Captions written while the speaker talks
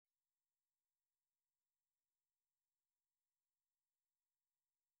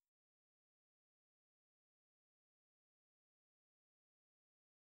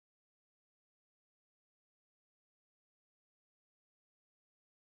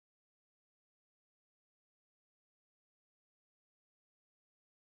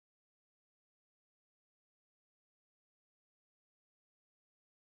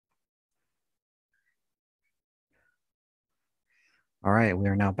All right, we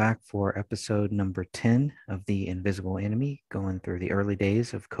are now back for episode number 10 of The Invisible Enemy, going through the early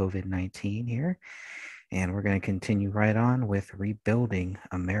days of COVID-19 here. And we're going to continue right on with rebuilding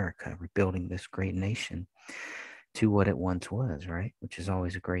America, rebuilding this great nation to what it once was, right? Which is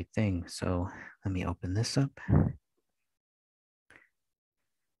always a great thing. So let me open this up.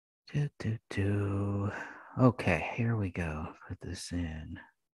 Okay, here we go. Put this in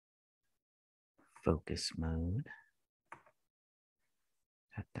focus mode.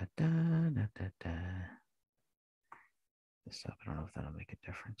 This up. I don't know if that'll make a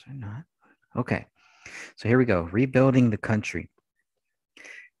difference or not. Okay, so here we go. Rebuilding the country.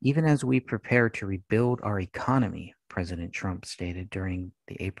 Even as we prepare to rebuild our economy, President Trump stated during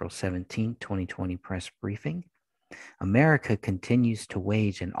the April 17, 2020 press briefing, America continues to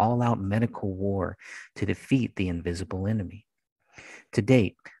wage an all-out medical war to defeat the invisible enemy. To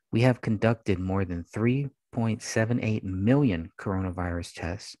date, we have conducted more than 3.78 million coronavirus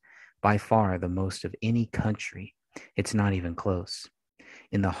tests, by far the most of any country. It's not even close.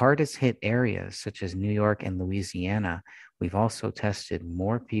 In the hardest hit areas, such as New York and Louisiana, we've also tested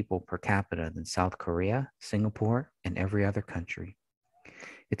more people per capita than South Korea, Singapore, and every other country.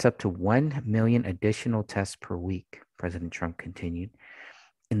 It's up to 1 million additional tests per week, President Trump continued.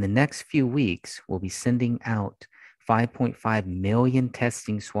 In the next few weeks, we'll be sending out 5.5 million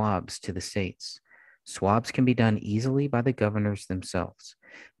testing swabs to the states. Swabs can be done easily by the governors themselves.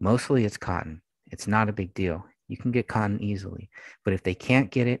 Mostly it's cotton. It's not a big deal. You can get cotton easily, but if they can't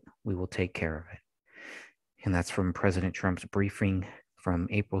get it, we will take care of it. And that's from President Trump's briefing from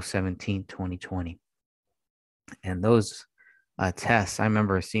April 17, 2020. And those tests, I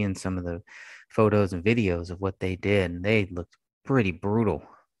remember seeing some of the photos and videos of what they did, and they looked pretty brutal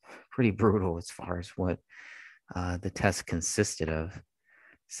as far as what the test consisted of.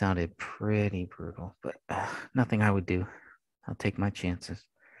 Sounded pretty brutal, but nothing I would do. I'll take my chances.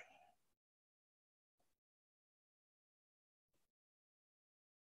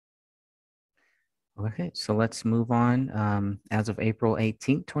 Okay, so let's move on. As of April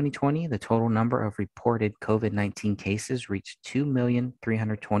 18th, 2020, the total number of reported COVID-19 cases reached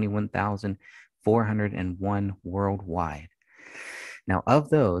 2,321,401 worldwide. Now, of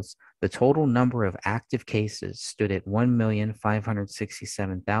those, the total number of active cases stood at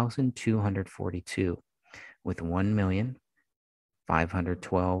 1,567,242, with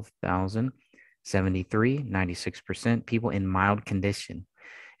 1,512,073, 96% people in mild condition,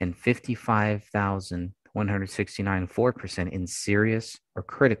 and 55,169, 4% in serious or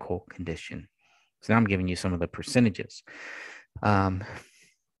critical condition. So now I'm giving you some of the percentages.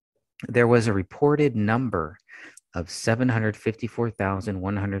 There was a reported number of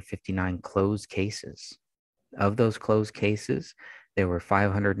 754,159 closed cases. Of those closed cases, there were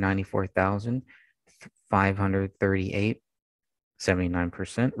 594,538,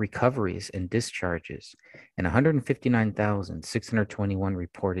 79% recoveries and discharges, and 159,621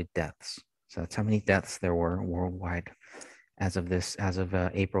 reported deaths. So that's how many deaths there were worldwide as of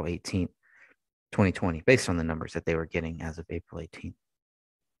April 18th, 2020, based on the numbers that they were getting as of April 18th.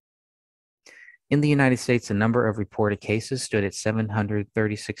 In the United States, the number of reported cases stood at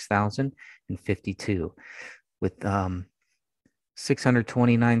 736,052, with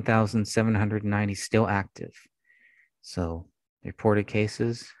 629,790 still active. So reported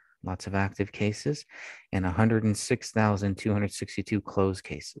cases, lots of active cases, and 106,262 closed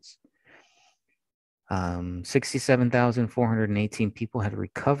cases. 67,418 people had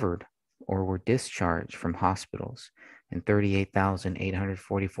recovered or were discharged from hospitals, and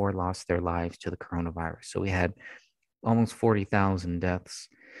 38,844 lost their lives to the coronavirus. So we had almost 40,000 deaths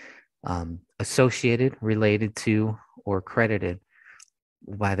associated, related to, or credited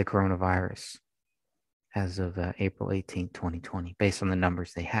by the coronavirus as of April 18th, 2020, based on the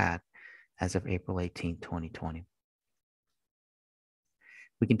numbers they had as of April 18th, 2020.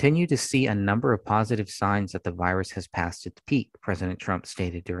 We continue to see a number of positive signs that the virus has passed its peak, President Trump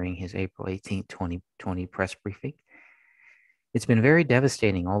stated during his April 18th, 2020 press briefing. It's been very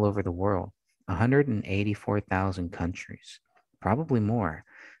devastating all over the world, 184,000 countries, probably more.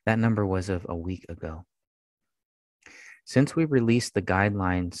 That number was of a week ago. Since we released the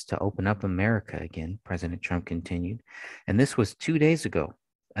guidelines to open up America again, President Trump continued, and this was 2 days ago,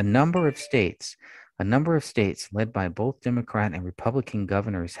 a number of states led by both Democrat and Republican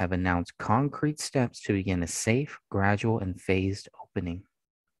governors have announced concrete steps to begin a safe, gradual, and phased opening.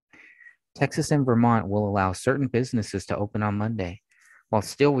 Texas and Vermont will allow certain businesses to open on Monday, while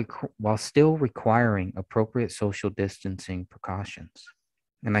still requiring appropriate social distancing precautions.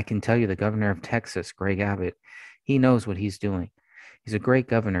 And I can tell you the governor of Texas, Greg Abbott, he knows what he's doing. He's a great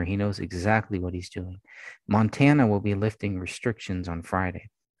governor. He knows exactly what he's doing. Montana will be lifting restrictions on Friday.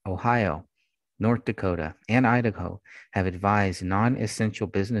 Ohio, North Dakota, and Idaho have advised non-essential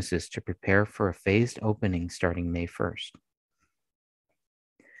businesses to prepare for a phased opening starting May 1st.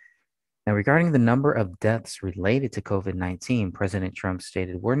 Now, regarding the number of deaths related to COVID-19, President Trump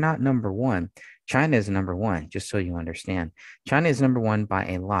stated, "We're not number one. China is number one, just so you understand. China is number one by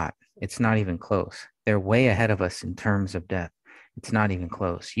a lot. It's not even close. They're way ahead of us in terms of death. It's not even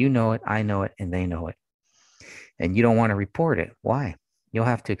close. You know it, I know it, and they know it. And you don't want to report it. Why? You'll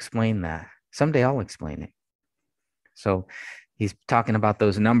have to explain that. Someday I'll explain it." So he's talking about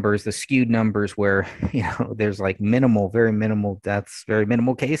those numbers, the skewed numbers where, there's like minimal, very minimal deaths, very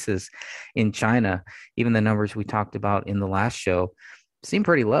minimal cases in China. Even the numbers we talked about in the last show seem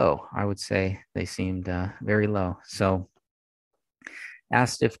pretty low. I would say they seemed very low. So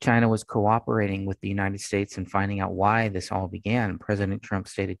asked if China was cooperating with the United States in finding out why this all began, President Trump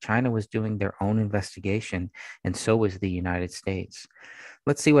stated China was doing their own investigation, and so was the United States.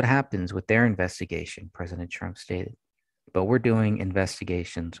 "Let's see what happens with their investigation," President Trump stated. "But we're doing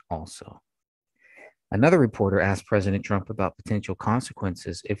investigations also." Another reporter asked President Trump about potential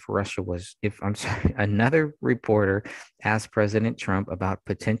consequences another reporter asked President Trump about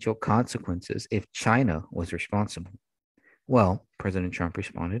potential consequences if China was responsible. "Well," President Trump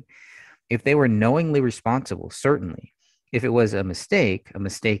responded, "if they were knowingly responsible, certainly. If it was a mistake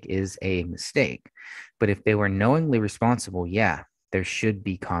is a mistake. But if they were knowingly responsible, yeah, there should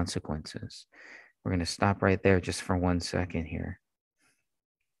be consequences." We're going to stop right there just for 1 second here.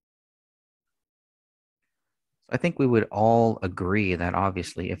 I think we would all agree that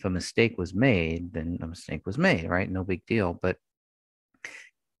obviously if a mistake was made, then a mistake was made, right? No big deal. But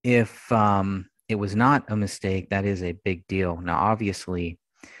if it was not a mistake, that is a big deal. Now, obviously,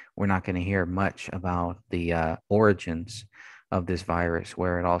 we're not going to hear much about the origins of this virus,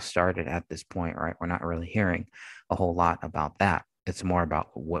 where it all started at this point, right? We're not really hearing a whole lot about that. It's more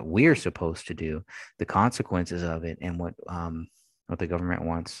about what we're supposed to do, the consequences of it, and what the government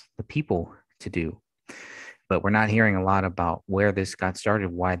wants the people to do. But we're not hearing a lot about where this got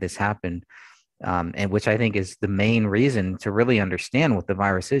started, why this happened, and which I think is the main reason to really understand what the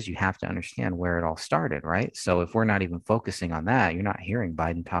virus is. You have to understand where it all started, right? So if we're not even focusing on that, you're not hearing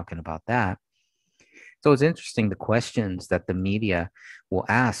Biden talking about that. So it's interesting the questions that the media will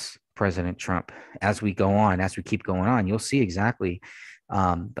ask President Trump as we go on, as we keep going on. You'll see exactly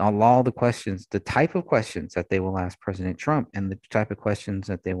all the questions, the type of questions that they will ask President Trump, and the type of questions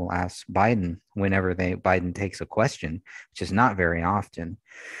that they will ask Biden whenever Biden takes a question, which is not very often.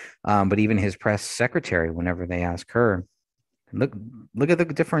 But even his press secretary, whenever they ask her, look at the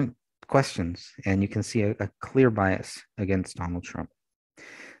different questions, and you can see a clear bias against Donald Trump.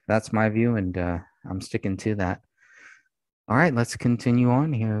 That's my view, and I'm sticking to that. All right, let's continue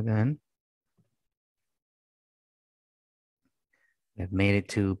on here then. I've made it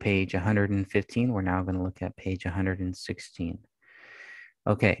to page 115. We're now going to look at page 116.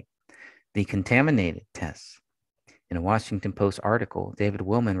 Okay, the contaminated tests. In a Washington Post article, David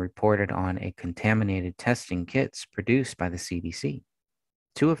Willman reported on a contaminated testing kits produced by the CDC.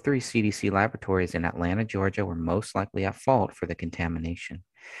 2 of 3 CDC laboratories in Atlanta, Georgia were most likely at fault for the contamination.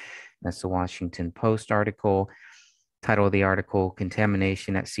 That's the Washington Post article. Title of the article,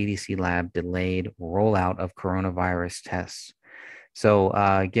 Contamination at CDC Lab Delayed Rollout of Coronavirus Tests. So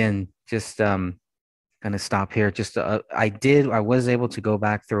again, just going to stop here. Just I was able to go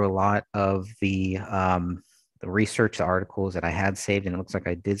back through a lot of the research articles that I had saved, and it looks like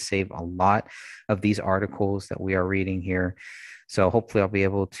I did save a lot of these articles that we are reading here. So hopefully I'll be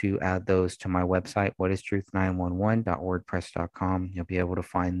able to add those to my website, whatistruth911.wordpress.com. You'll be able to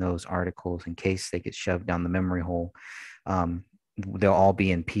find those articles in case they get shoved down the memory hole. They'll all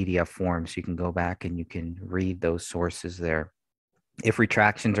be in PDF form, so you can go back and you can read those sources there. If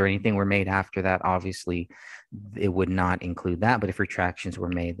retractions or anything were made after that, obviously it would not include that. But if retractions were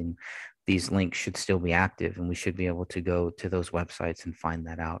made, then these links should still be active, and we should be able to go to those websites and find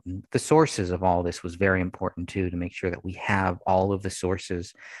that out. And the sources of all this was very important too, to make sure that we have all of the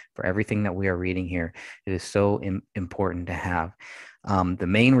sources for everything that we are reading here. It is so important to have. The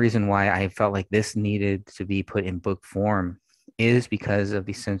main reason why I felt like this needed to be put in book form is because of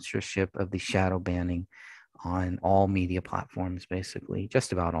the censorship of the shadow banning on all media platforms, basically,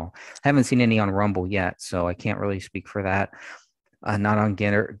 just about all. I haven't seen any on Rumble yet, so I can't really speak for that. Not on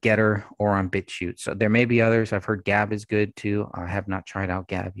Getter or on BitChute. So there may be others. I've heard Gab is good too. I have not tried out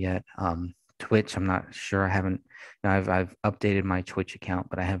Gab yet. Twitch, I'm not sure. I haven't. I've updated my Twitch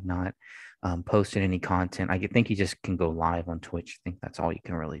account, but I have not posted any content. I think you just can go live on Twitch. I think that's all you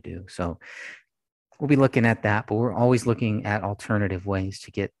can really do. So we'll be looking at that, but we're always looking at alternative ways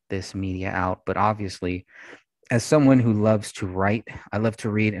to get this media out. But obviously, as someone who loves to write, I love to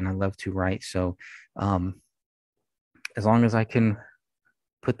read and I love to write. So um, as long as I can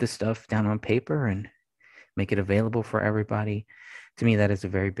put this stuff down on paper and make it available for everybody, to me, that is a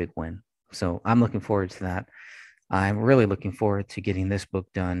very big win. So I'm looking forward to that. I'm really looking forward to getting this book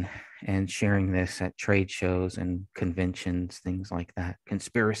done and sharing this at trade shows and conventions, things like that.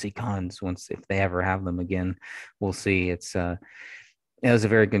 Conspiracy cons, once if they ever have them again, we'll see. It was a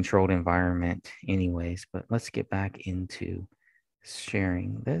very controlled environment, anyways. But let's get back into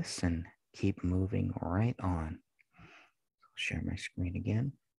sharing this and keep moving right on. Share my screen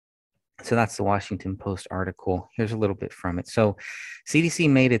again. So that's the Washington Post article. Here's a little bit from it. So CDC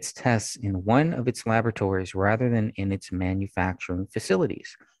made its tests in one of its laboratories rather than in its manufacturing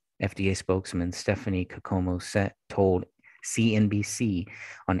facilities. FDA spokesman Stephanie Kokomo told CNBC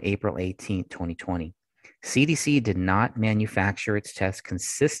on April 18, 2020. CDC did not manufacture its tests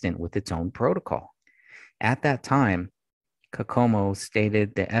consistent with its own protocol. At that time, Kokomo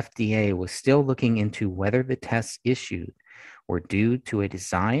stated the FDA was still looking into whether the tests issued were due to a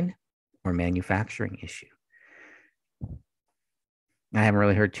design or manufacturing issue. I haven't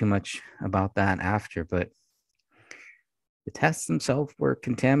really heard too much about that after, but the tests themselves were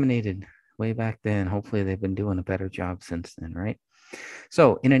contaminated way back then. Hopefully they've been doing a better job since then, right?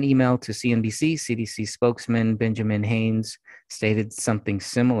 So in an email to CNBC, CDC spokesman Benjamin Haynes stated something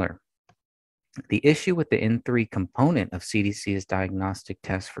similar. The issue with the N3 component of CDC's diagnostic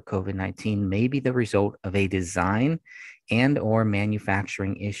test for COVID-19 may be the result of a design and or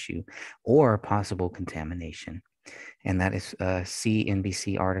manufacturing issue or possible contamination. And that is a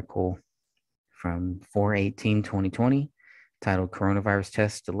CNBC article from 4/18/2020 titled Coronavirus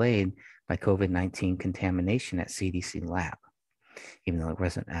Test Delayed by COVID-19 Contamination at CDC Lab. Even though it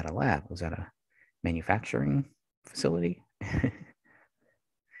wasn't at a lab, it was at a manufacturing facility.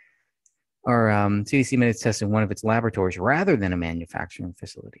 Or CDC made its test in one of its laboratories rather than a manufacturing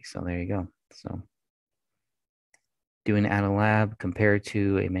facility. So there you go. So doing it at a lab compared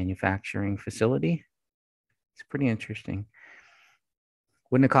to a manufacturing facility, it's pretty interesting.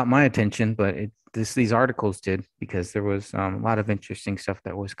 Wouldn't have caught my attention, but these articles did, because there was a lot of interesting stuff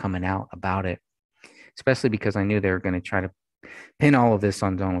that was coming out about it, especially because I knew they were going to try to pin all of this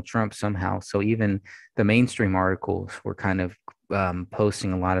on Donald Trump somehow. So even the mainstream articles were kind of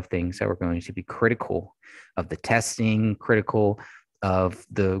posting a lot of things that were going to be critical of the testing, critical of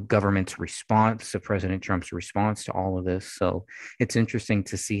the government's response, of President Trump's response to all of this. So it's interesting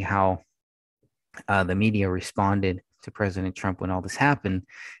to see how the media responded to President Trump when all this happened,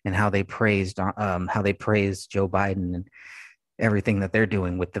 and how they praised Joe Biden and everything that they're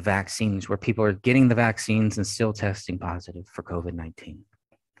doing with the vaccines, where people are getting the vaccines and still testing positive for COVID-19.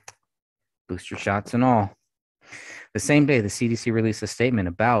 Booster shots and all. The same day, the CDC released a statement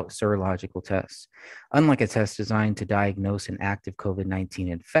about serological tests. Unlike a test designed to diagnose an active COVID-19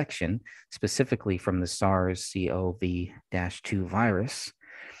 infection, specifically from the SARS-CoV-2 virus,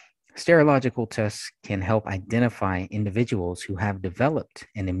 serological tests can help identify individuals who have developed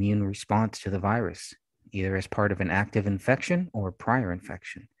an immune response to the virus, either as part of an active infection or prior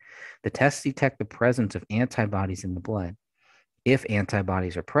infection. The tests detect the presence of antibodies in the blood. If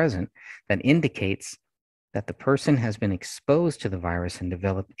antibodies are present, that indicates that the person has been exposed to the virus and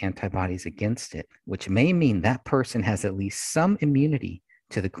developed antibodies against it, which may mean that person has at least some immunity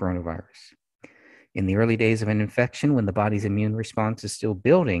to the coronavirus. In the early days of an infection, when the body's immune response is still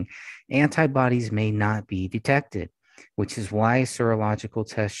building, antibodies may not be detected, which is why serological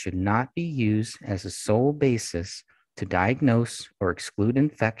tests should not be used as a sole basis to diagnose or exclude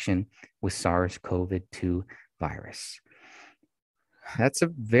infection with SARS-CoV-2 virus. That's a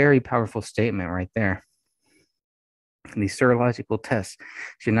very powerful statement right there. These serological tests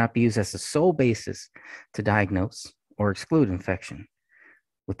should not be used as the sole basis to diagnose or exclude infection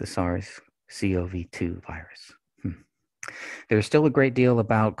with the SARS-CoV-2 virus. There's still a great deal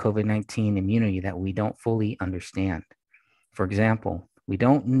about COVID-19 immunity that we don't fully understand. For example, we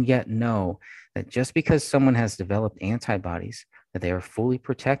don't yet know that just because someone has developed antibodies, that they are fully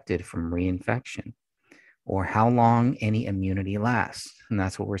protected from reinfection, or how long any immunity lasts. And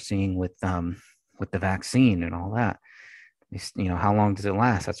that's what we're seeing with the vaccine and all that. How long does it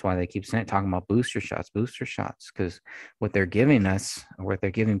last? That's why they keep talking about booster shots, because what they're giving us, or what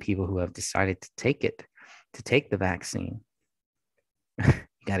they're giving people who have decided to take the vaccine, you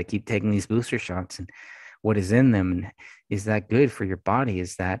got to keep taking these booster shots. And what is in them, is that good for your body?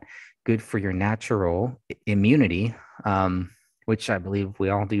 Is that good for your natural immunity? Which I believe we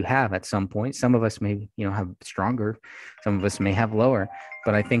all do have at some point. Some of us may, have stronger, some of us may have lower,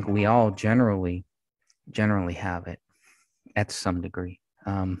 but I think we all generally generally have it at some degree.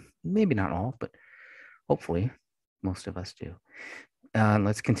 Maybe not all, but hopefully most of us do.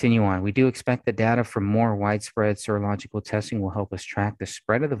 Let's continue on. We do expect that data from more widespread serological testing will help us track the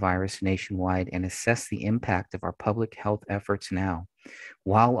spread of the virus nationwide and assess the impact of our public health efforts now,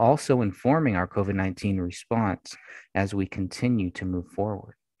 while also informing our COVID-19 response as we continue to move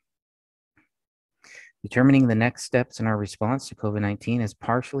forward. Determining the next steps in our response to COVID-19 is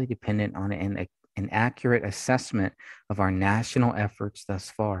partially dependent on an accurate assessment of our national efforts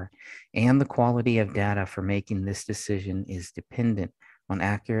thus far, and the quality of data for making this decision is dependent on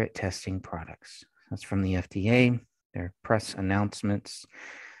accurate testing products. That's from the FDA, their press announcements,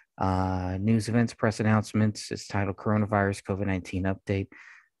 news events, press announcements. It's titled Coronavirus COVID-19 Update,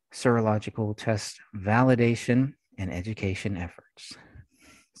 Serological Test Validation and Education Efforts.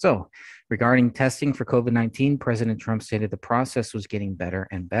 So, regarding testing for COVID-19, President Trump stated the process was getting better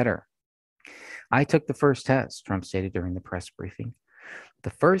and better. I took the first test, Trump stated during the press briefing. The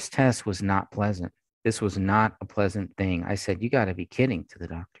first test was not pleasant. This was not a pleasant thing. I said, you got to be kidding, to the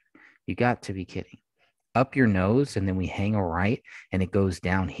doctor. You got to be kidding. Up your nose, and then we hang a right, and it goes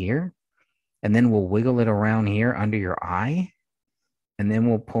down here, and then we'll wiggle it around here under your eye, and then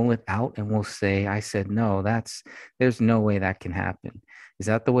we'll pull it out, and we'll say, I said, no, there's no way that can happen. Is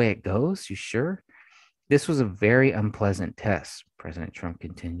that the way it goes? You sure? This was a very unpleasant test, President Trump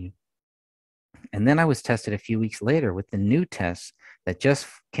continued. And then I was tested a few weeks later with the new test that just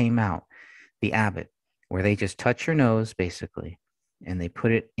came out, the Abbott, where they just touch your nose, basically, and they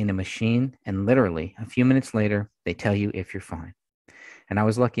put it in a machine, and literally a few minutes later, they tell you if you're fine. And I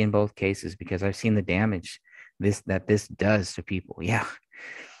was lucky in both cases because I've seen the damage this does to people. Yeah.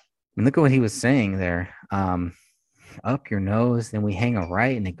 And look at what he was saying there. Up your nose, then we hang a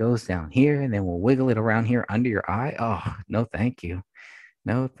right, and it goes down here, and then we'll wiggle it around here under your eye. Oh, no, thank you.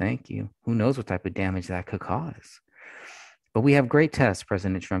 No, thank you. Who knows what type of damage that could cause? But we have great tests,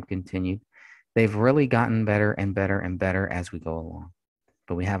 President Trump continued. They've really gotten better and better and better as we go along.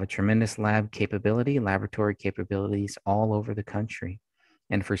 But we have a tremendous laboratory capabilities all over the country.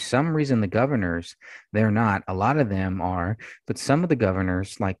 And for some reason, the governors, they're not. A lot of them are, but some of the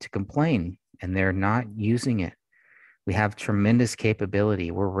governors like to complain, and they're not using it. We have tremendous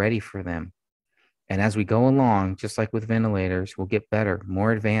capability. We're ready for them. And as we go along, just like with ventilators, we'll get better,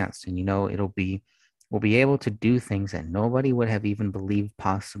 more advanced. And, we'll be able to do things that nobody would have even believed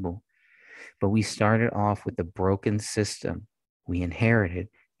possible. But we started off with a broken system. We inherited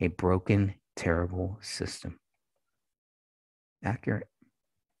a broken, terrible system. Accurate.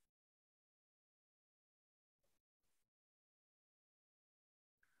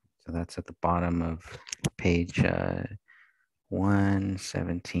 So that's at the bottom of page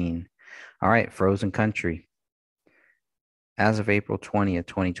 117. All right, frozen country. As of April 20th,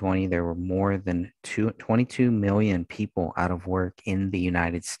 2020, there were more than 22 million people out of work in the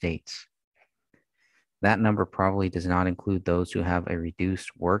United States. That number probably does not include those who have a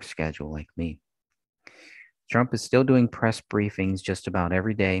reduced work schedule like me. Trump is still doing press briefings just about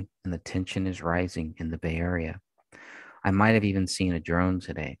every day, and the tension is rising in the Bay Area. I might have even seen a drone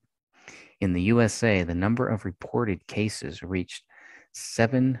today. In the USA, the number of reported cases reached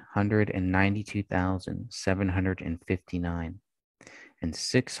 792,759, and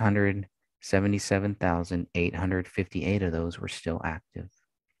 677,858 of those were still active.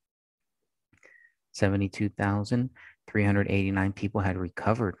 72,389 people had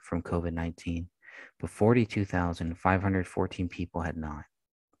recovered from COVID-19, but 42,514 people had not.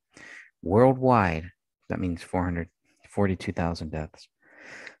 Worldwide, that means 442,000 deaths.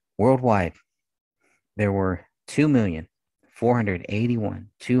 Worldwide, there were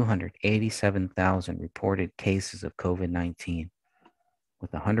 2,481,287,000 reported cases of COVID-19,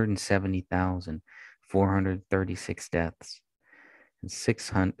 with 170,436 deaths and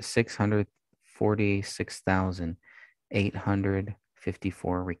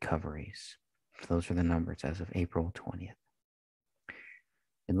 646,854 recoveries. So those are the numbers as of April 20th.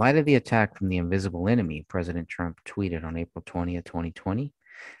 In light of the attack from the invisible enemy, President Trump tweeted on April 20th, 2020,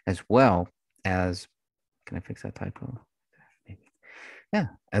 as well as, can I fix that typo? Maybe. Yeah,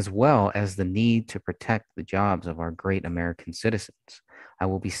 as well as the need to protect the jobs of our great American citizens. I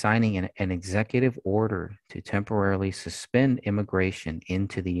will be signing an executive order to temporarily suspend immigration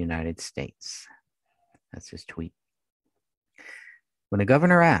into the United States. That's his tweet. When a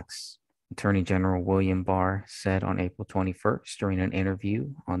governor acts, Attorney General William Barr said on April 21st during an interview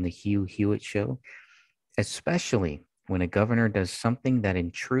on the Hugh Hewitt Show, especially when a governor does something that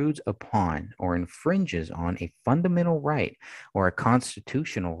intrudes upon or infringes on a fundamental right or a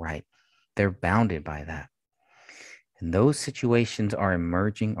constitutional right, they're bounded by that. And those situations are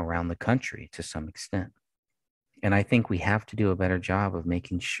emerging around the country to some extent. And I think we have to do a better job of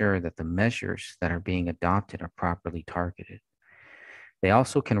making sure that the measures that are being adopted are properly targeted. They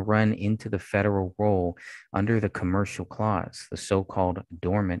also can run into the federal role under the commercial clause, the so-called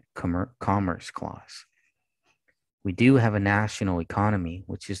dormant commerce clause. We do have a national economy,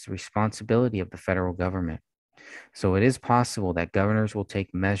 which is the responsibility of the federal government. So it is possible that governors will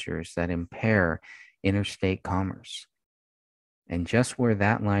take measures that impair interstate commerce. And just where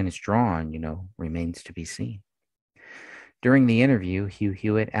that line is drawn, remains to be seen. During the interview, Hugh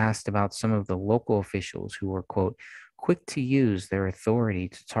Hewitt asked about some of the local officials who were, quote, quick to use their authority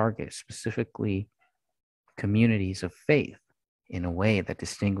to target specifically communities of faith in a way that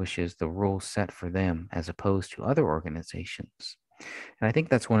distinguishes the rules set for them as opposed to other organizations. And I think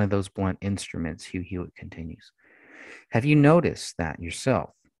that's one of those blunt instruments, Hugh Hewitt continues. Have you noticed that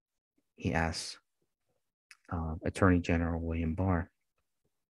yourself? He asks Attorney General William Barr.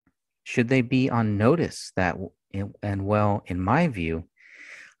 Should they be on notice that, and well, in my view,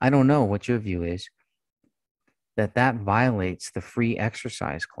 I don't know what your view is, that violates the free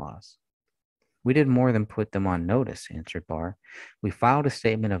exercise clause. We did more than put them on notice, answered Barr. We filed a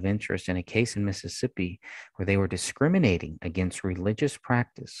statement of interest in a case in Mississippi where they were discriminating against religious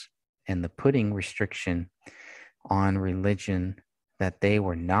practice and the putting restriction on religion that they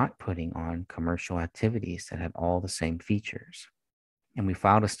were not putting on commercial activities that had all the same features. And we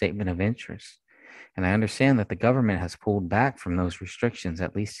filed a statement of interest. And I understand that the government has pulled back from those restrictions,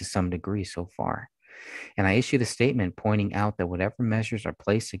 at least to some degree so far. And I issued a statement pointing out that whatever measures are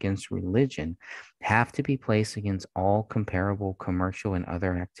placed against religion have to be placed against all comparable commercial and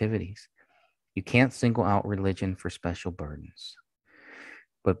other activities. You can't single out religion for special burdens.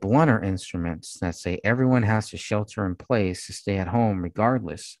 But blunter instruments that say everyone has to shelter in place to stay at home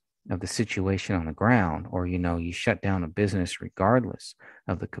regardless of the situation on the ground, or, you shut down a business regardless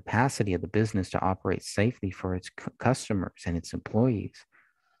of the capacity of the business to operate safely for its customers and its employees.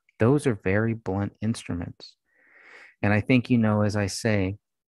 Those are very blunt instruments. And I think, as I say,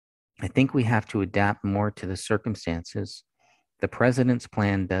 I think we have to adapt more to the circumstances. The president's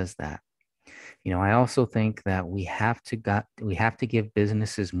plan does that. I also think that we have to give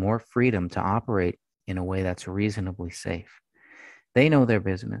businesses more freedom to operate in a way that's reasonably safe. They know their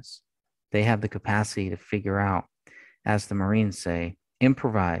business. They have the capacity to figure out, as the Marines say,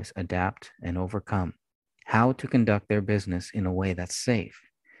 improvise, adapt, and overcome, how to conduct their business in a way that's safe.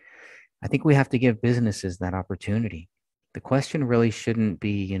 I think we have to give businesses that opportunity. The question really shouldn't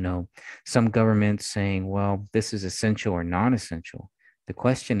be, some government saying, well, this is essential or non-essential. The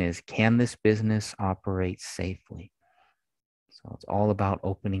question is, can this business operate safely? So it's all about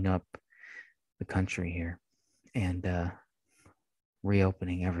opening up the country here and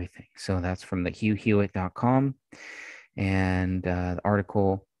reopening everything. So that's from the hughhewitt.com and the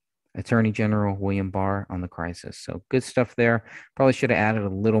article, Attorney General William Barr on the crisis. So good stuff there. Probably should have added a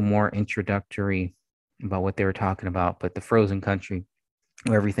little more introductory about what they were talking about, but the frozen country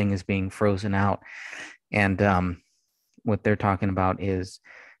where everything is being frozen out. And what they're talking about is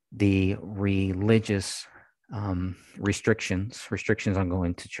the religious restrictions on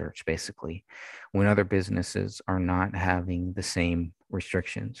going to church, basically, when other businesses are not having the same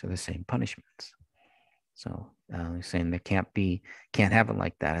restrictions or the same punishments. So they're saying they can't have it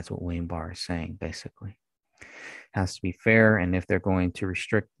like that. That's what William Barr is saying, basically. It has to be fair, and if they're going to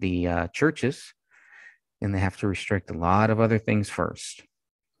restrict the churches, then they have to restrict a lot of other things first.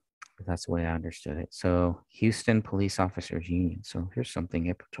 That's the way I understood it. So Houston Police Officers Union. So here's something,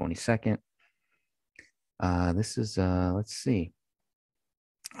 April 22nd. This is, let's see.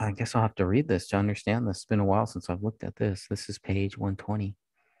 I guess I'll have to read this to understand this. It's been a while since I've looked at this. This is page 120.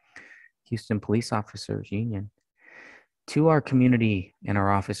 Houston Police Officers Union. To our community and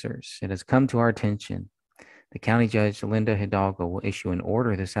our officers, it has come to our attention. The County Judge Linda Hidalgo will issue an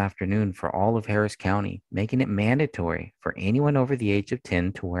order this afternoon for all of Harris County, making it mandatory for anyone over the age of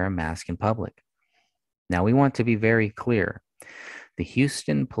 10 to wear a mask in public. Now, we want to be very clear. The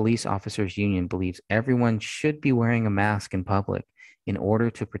Houston Police Officers Union believes everyone should be wearing a mask in public in order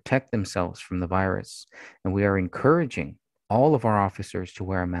to protect themselves from the virus, and we are encouraging all of our officers to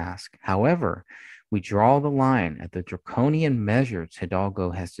wear a mask. However, we draw the line at the draconian measures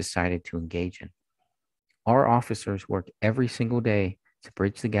Hidalgo has decided to engage in. Our officers work every single day to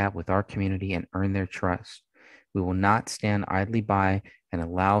bridge the gap with our community and earn their trust. We will not stand idly by and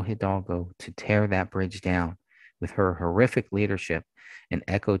allow Hidalgo to tear that bridge down with her horrific leadership and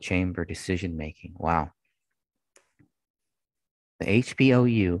echo chamber decision-making. Wow. The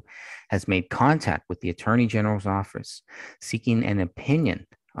HPOU has made contact with the Attorney General's office seeking an opinion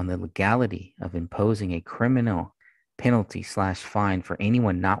on the legality of imposing a criminal penalty/fine for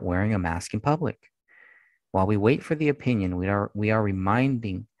anyone not wearing a mask in public. While we wait for the opinion, we are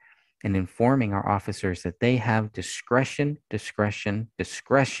reminding and informing our officers that they have discretion, discretion,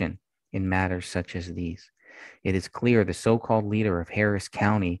 discretion in matters such as these. It is clear the so-called leader of Harris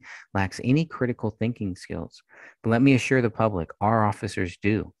County lacks any critical thinking skills. But let me assure the public, our officers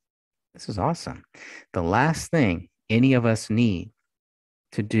do. This is awesome. The last thing any of us need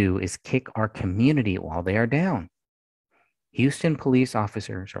to do is kick our community while they are down. Houston police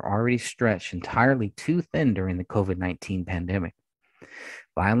officers are already stretched entirely too thin during the COVID-19 pandemic.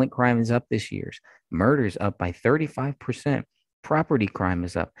 Violent crime is up this year. Murders up by 35%. Property crime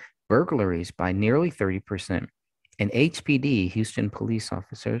is up. Burglaries by nearly 30%. And HPD, Houston police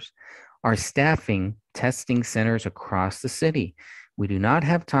officers, are staffing testing centers across the city. We do not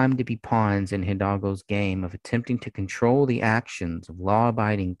have time to be pawns in Hidalgo's game of attempting to control the actions of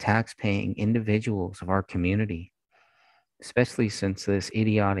law-abiding, tax-paying individuals of our community, especially since this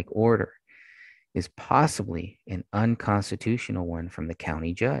idiotic order is possibly an unconstitutional one from the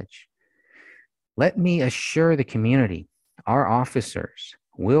county judge. Let me assure the community, our officers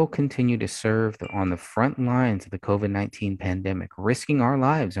will continue to serve on the front lines of the COVID-19 pandemic, risking our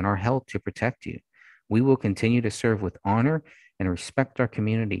lives and our health to protect you. We will continue to serve with honor and respect our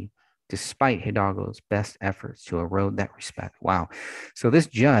community, despite Hidalgo's best efforts to erode that respect. Wow. So this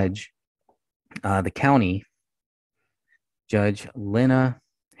judge, the county judge, Lena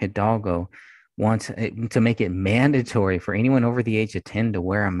Hidalgo, wants to make it mandatory for anyone over the age of 10 to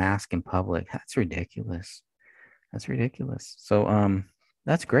wear a mask in public. That's ridiculous. That's ridiculous. So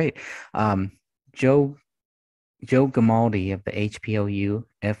that's great. Joe Gamaldi of the HPLU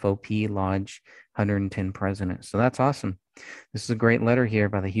FOP Lodge 110 president. So that's awesome. This is a great letter here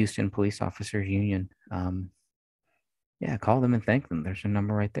by the Houston Police Officers Union. Yeah, call them and thank them. There's a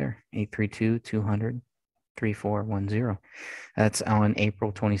number right there, 832-200-3410. That's on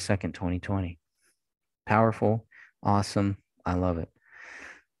April 22nd, 2020. Powerful, awesome. I love it.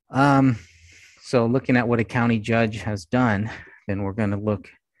 So looking at what a county judge has done, then we're going to look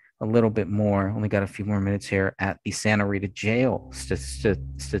a little bit more, only got a few more minutes here, at the Santa Rita jail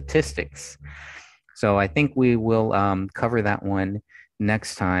statistics. So I think we will cover that one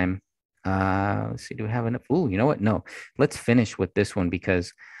next time. Let's see, do we have enough? Oh, you know what? No, let's finish with this one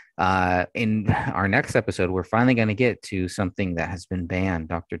because in our next episode, we're finally going to get to something that has been banned,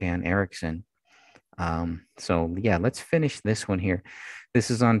 Dr. Dan Erickson. So yeah, let's finish this one here. This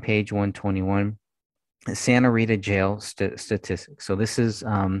is on page 121, Santa Rita jail statistics. So this is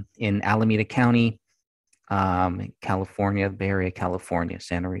in Alameda County, California, Bay Area, California,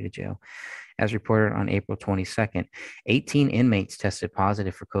 Santa Rita jail. As reported on April 22nd, 18 inmates tested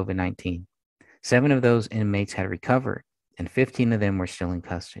positive for COVID-19. 7 of those inmates had recovered, and 15 of them were still in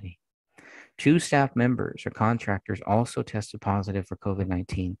custody. 2 staff members or contractors also tested positive for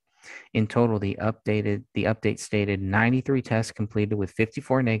COVID-19. In total, the update stated 93 tests completed with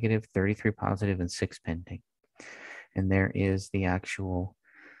 54 negative, 33 positive, and 6 pending. And there is the actual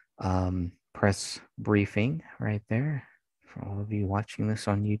press briefing right there for all of you watching this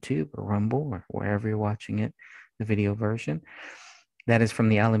on YouTube or Rumble or wherever you're watching it, the video version. That is from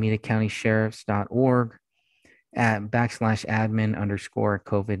the Alameda County Sheriff's.org at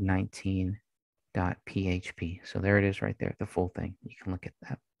 /admin_COVID-19.php. So there it is right there, the full thing. You can look at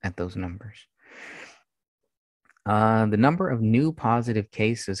that, at those numbers. The number of new positive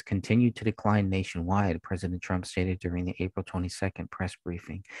cases continued to decline nationwide, President Trump stated during the April 22nd press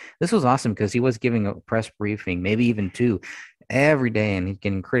briefing. This was awesome because he was giving a press briefing, maybe even 2, every day, and he's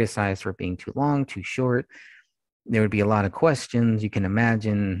getting criticized for being too long, too short. There would be a lot of questions. You can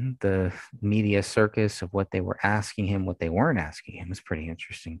imagine the media circus of what they were asking him, what they weren't asking him is pretty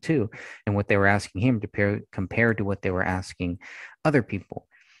interesting too. And what they were asking him compared to what they were asking other people.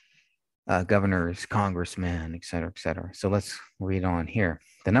 Governors, congressmen, et cetera, et cetera. So let's read on here.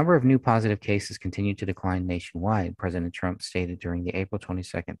 The number of new positive cases continued to decline nationwide, President Trump stated during the April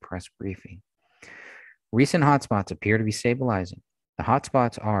 22nd press briefing. Recent hotspots appear to be stabilizing. The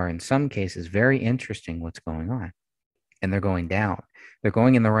hotspots are, in some cases, very interesting what's going on. And they're going down. They're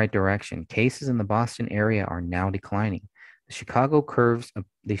going in the right direction. Cases in the Boston area are now declining. The Chicago curve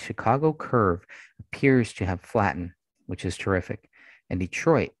appears to have flattened, which is terrific. And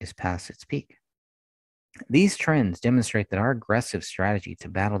Detroit is past its peak. These trends demonstrate that our aggressive strategy to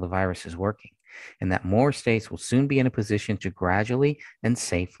battle the virus is working, and that more states will soon be in a position to gradually and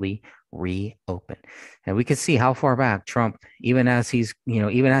safely reopen. And we can see how far back Trump, even as he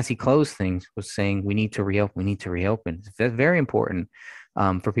closed things, was saying we need to reopen, It's very important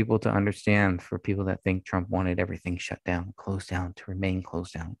for people to understand, for people that think Trump wanted everything shut down, closed down, to remain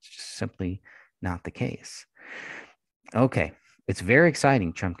closed down. It's just simply not the case. Okay. It's very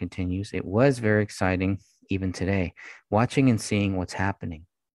exciting, Trump continues. It was very exciting even today, watching and seeing what's happening.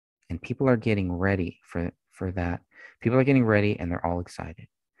 And people are getting ready for that. People are getting ready and they're all excited.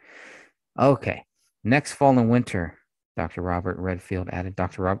 Okay. Next fall and winter, Dr. Robert Redfield added.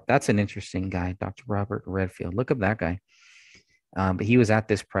 Dr. Rob, that's an interesting guy, Dr. Robert Redfield. Look up that guy. But he was at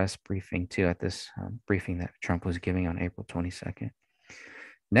this press briefing too, at this briefing that Trump was giving on April 22nd.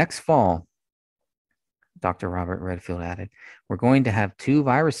 Next fall, Dr. Robert Redfield added, we're going to have two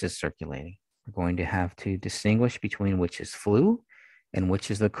viruses circulating. We're going to have to distinguish between which is flu and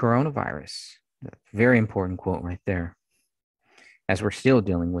which is the coronavirus. Very important quote right there. As we're still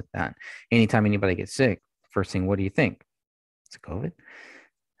dealing with that. Anytime anybody gets sick, first thing, what do you think? It's COVID.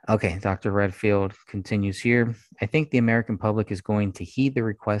 Okay, Dr. Redfield continues here. I think the American public is going to heed the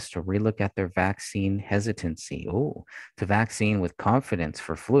request to relook at their vaccine hesitancy. To vaccine with confidence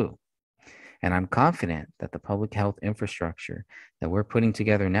for flu. And I'm confident that the public health infrastructure that we're putting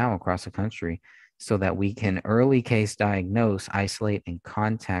together now across the country so that we can early case diagnose, isolate, and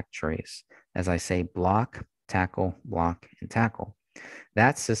contact trace, as I say, block, tackle, block, and tackle.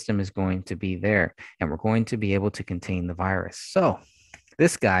 That system is going to be there, and we're going to be able to contain the virus. So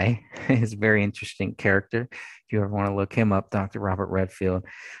this guy is a very interesting character. If you ever want to look him up, Dr. Robert Redfield.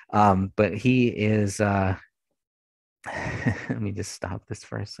 But he is, let me just stop this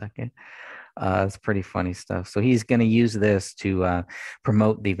for a second. It's pretty funny stuff. So he's going to use this to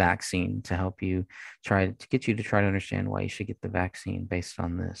promote the vaccine to help you get you to try to understand why you should get the vaccine based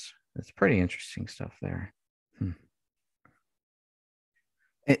on this. It's pretty interesting stuff there.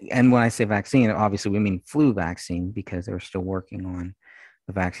 And when I say vaccine, obviously we mean flu vaccine because they're still working on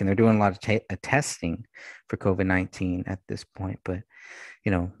the vaccine. They're doing a lot of testing for COVID-19 at this point, but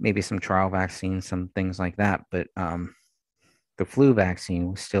maybe some trial vaccines, some things like that. But the flu vaccine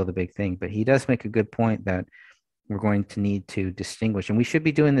was still the big thing. But he does make a good point that we're going to need to distinguish, and we should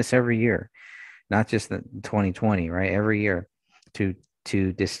be doing this every year, not just the 2020, right? Every year to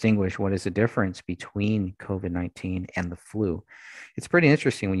distinguish what is the difference between COVID-19 and the flu. It's pretty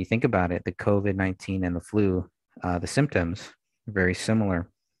interesting when you think about it. The COVID-19 and the flu, the symptoms are very similar.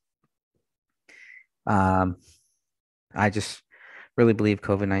 I just really believe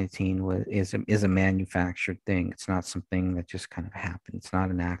COVID-19 is a manufactured thing. It's not something that just kind of happened. It's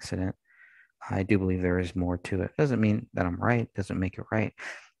not an accident. I do believe there is more to it. Doesn't mean that I'm right. Doesn't make it right.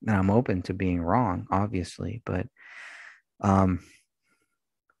 And I'm open to being wrong, obviously. But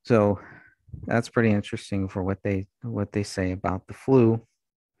so that's pretty interesting for what they say about the flu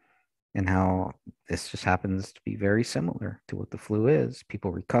and how this just happens to be very similar to what the flu is.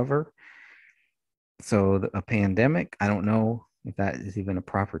 People recover. So a pandemic, I don't know if that is even a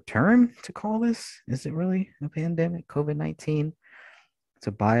proper term to call this. Is it really a pandemic, COVID-19? It's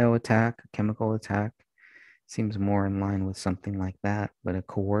a bio attack, a chemical attack. Seems more in line with something like that, but a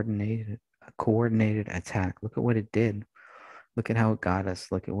coordinated attack. Look at what it did. Look at how it got us.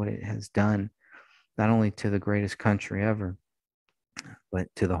 Look at what it has done, not only to the greatest country ever, but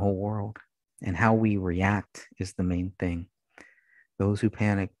to the whole world. And how we react is the main thing. Those who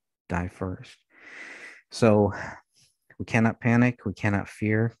panic die first. So we cannot panic. We cannot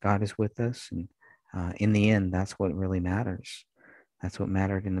fear. God is with us. And in the end, that's what really matters. That's what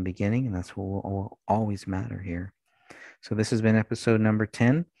mattered in the beginning, and that's what will always matter here. So this has been episode number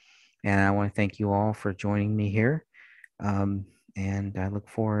 10, and I want to thank you all for joining me here. And I look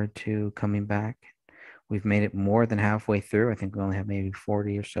forward to coming back. We've made it more than halfway through. I think we only have maybe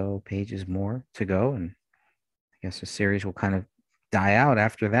 40 or so pages more to go, and I guess the series will kind of die out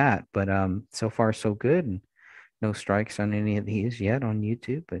after that. But so far, so good. And no strikes on any of these yet on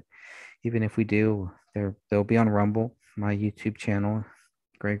YouTube. But even if we do, they'll be on Rumble. My YouTube channel,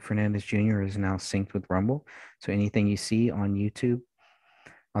 Greg Fernandez Jr., is now synced with Rumble. So anything you see on YouTube,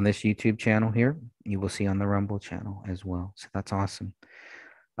 on this YouTube channel here, you will see on the Rumble channel as well. So that's awesome.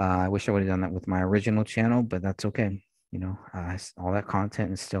 I wish I would have done that with my original channel, but that's okay. All that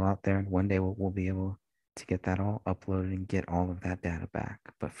content is still out there. And one day we'll be able to get that all uploaded and get all of that data back.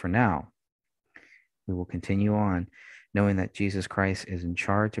 But for now, we will continue on knowing that Jesus Christ is in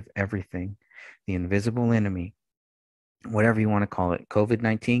charge of everything. The invisible enemy, whatever you want to call it.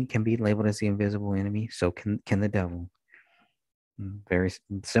 COVID-19 can be labeled as the invisible enemy. So can the devil. Very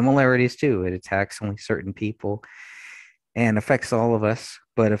similarities too. It attacks only certain people and affects all of us,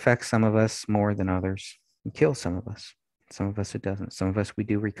 but affects some of us more than others and kills some of us. Some of us it doesn't. Some of us we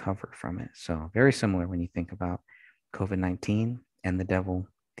do recover from it. So very similar when you think about COVID-19 and the devil,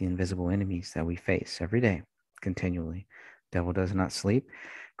 the invisible enemies that we face every day, continually. Devil does not sleep.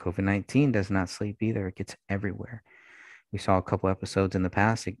 COVID-19 does not sleep either. It gets everywhere. We saw a couple episodes in the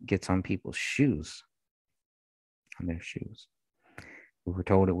past. It gets on people's shoes, on their shoes. We were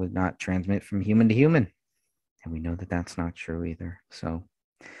told it would not transmit from human to human. And we know that that's not true either. So,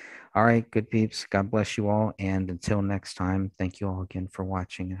 all right, good peeps. God bless you all. And until next time, thank you all again for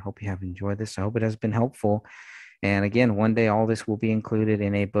watching. I hope you have enjoyed this. I hope it has been helpful. And again, one day all this will be included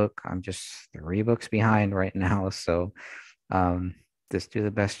in a book. I'm just 3 books behind right now. So um, just do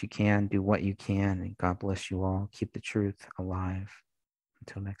the best you can, do what you can, and God bless you all. Keep the truth alive.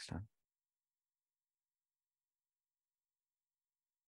 Until next time.